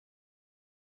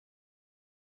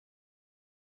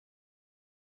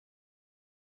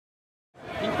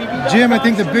Jim, I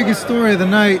think the biggest story of the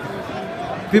night,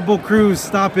 Pitbull Cruz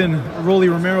stopping Rolly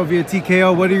Romero via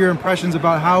TKO. What are your impressions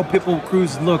about how Pitbull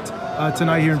Cruz looked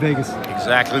tonight here in Vegas?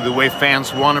 Exactly the way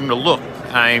fans want him to look.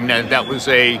 I mean, that was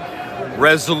a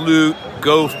resolute,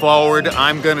 go forward,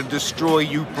 I'm going to destroy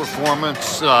you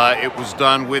performance. It was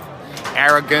done with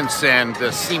arrogance and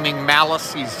seeming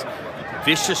malice. He's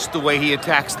vicious the way he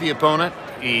attacks the opponent.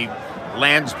 He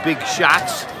lands big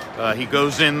shots. He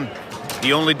goes in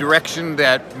the only direction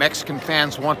that Mexican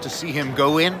fans want to see him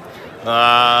go in.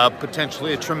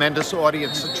 Potentially a tremendous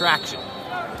audience attraction.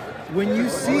 When you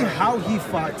see how he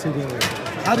fought today,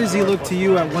 how does he look to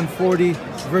you at 140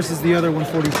 versus the other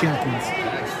 140 champions?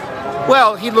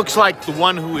 Well, he looks like the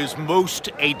one who is most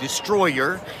a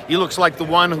destroyer. He looks like the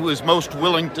one who is most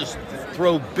willing to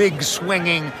throw big,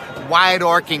 swinging,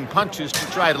 wide-arcing punches to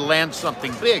try to land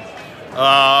something big.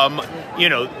 You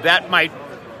know, that might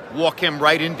walk him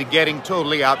right into getting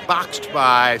totally outboxed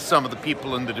by some of the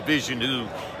people in the division who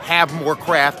have more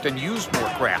craft and use more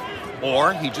craft.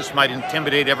 Or he just might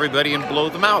intimidate everybody and blow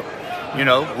them out. You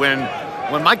know, when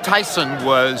Mike Tyson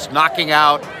was knocking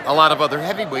out a lot of other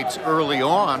heavyweights early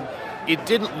on, it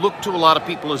didn't look to a lot of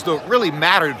people as though it really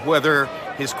mattered whether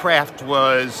his craft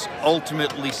was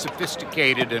ultimately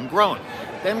sophisticated and grown.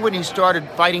 Then when he started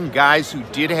fighting guys who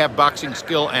did have boxing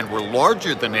skill and were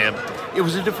larger than him, it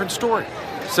was a different story.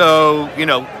 So, you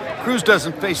know, Cruz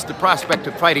doesn't face the prospect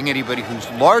of fighting anybody who's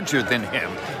larger than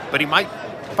him, but he might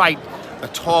fight a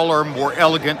taller, more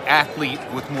elegant athlete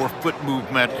with more foot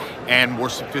movement and more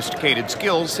sophisticated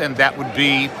skills, and that would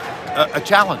be a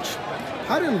challenge.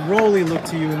 How did Rolly look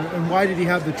to you, and why did he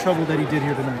have the trouble that he did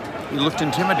here tonight? He looked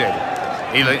intimidated.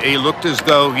 He looked as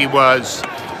though he was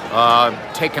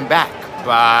taken back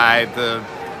by the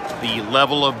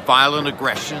level of violent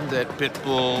aggression that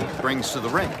Pitbull brings to the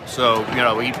ring. So, you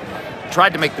know, he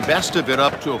tried to make the best of it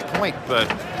up to a point,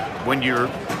 but when you're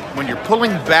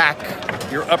pulling back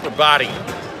your upper body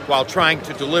while trying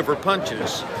to deliver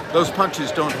punches, those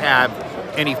punches don't have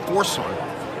any force on them.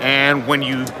 And when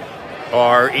you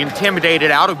are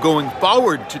intimidated out of going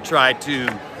forward to try to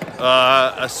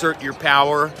assert your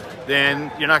power,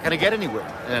 then you're not going to get anywhere.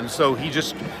 And so he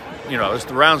just, you know, as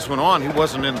the rounds went on, he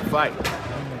wasn't in the fight.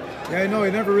 Yeah, no,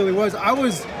 he never really was. I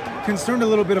was concerned a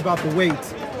little bit about the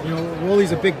weight. You know,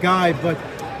 Rolly's a big guy, but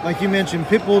like you mentioned,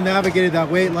 Pitbull navigated that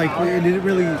weight like it didn't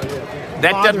really.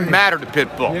 That doesn't matter to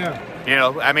Pitbull. Yeah. You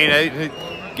know, I mean,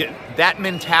 that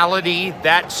mentality,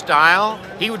 that style,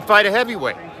 he would fight a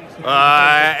heavyweight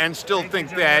and still think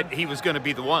that he was going to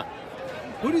be the one.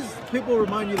 Who does Pitbull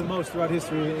remind you the most throughout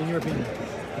history, in your opinion?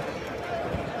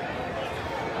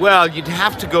 Well, you'd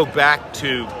have to go back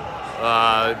to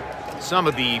some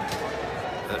of the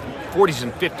 40s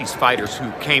and 50s fighters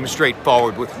who came straight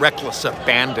forward with reckless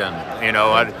abandon. You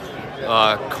know,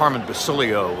 Carmen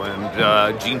Basilio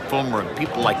and Gene Fulmer and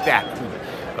people like that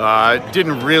who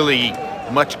didn't really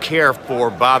much care for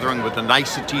bothering with the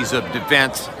niceties of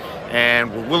defense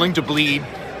and were willing to bleed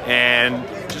and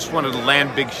just wanted to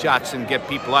land big shots and get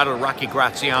people out of Rocky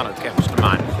Graziano comes to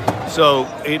mind. So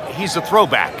he's a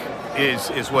throwback,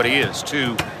 is what he is,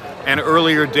 to an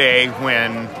earlier day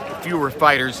when fewer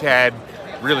fighters had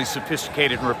really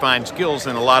sophisticated and refined skills,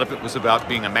 and a lot of it was about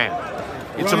being a man.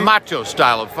 It's a macho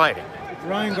style of fighting.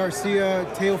 Ryan Garcia,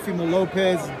 Teofimo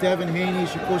Lopez, Devin Haney,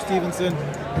 Shakur Stevenson.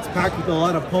 It's packed with a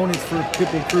lot of opponents for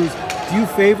Pitbull Cruz. Do you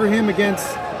favor him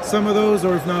against some of those,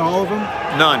 or if not all of them?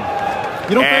 None.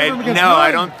 You don't favor him against No, none?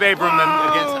 I don't favor him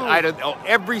against.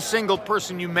 Every single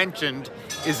person you mentioned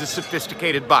is a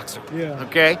sophisticated boxer. Yeah.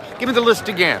 Okay? Give me the list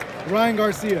again. Ryan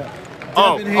Garcia.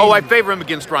 I favor him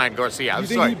against Ryan Garcia. I'm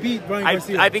sorry. You think he'd beat Ryan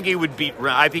Garcia? I think he would beat.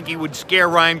 I think he would scare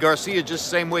Ryan Garcia just the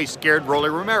same way he scared Rolly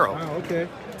Romero. Wow, okay.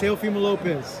 Teofimo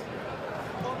Lopez.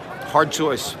 Hard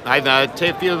choice.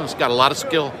 Teofimo's got a lot of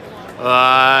skill,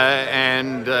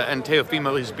 and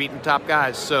Teofimo has beaten top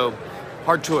guys, so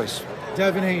hard choice.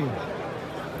 Devin Haney.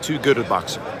 Too good a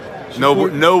boxer.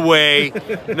 No way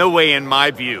in my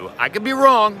view. I could be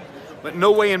wrong, but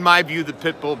no way in my view that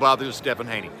Pitbull bothers Devin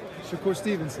Haney. Shakur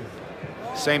Stevenson.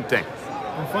 Same thing.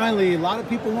 And finally, a lot of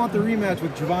people want the rematch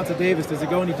with Gervonta Davis. Does it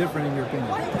go any different in your opinion?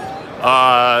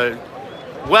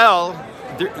 Well,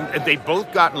 they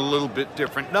both gotten a little bit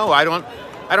different. No, I don't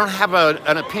have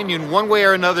an opinion one way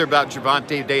or another about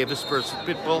Gervonta Davis versus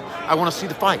Pitbull. I want to see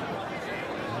the fight.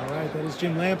 All right, that is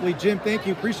Jim Lampley. Jim, thank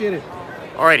you. Appreciate it.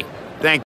 All righty. Thank you.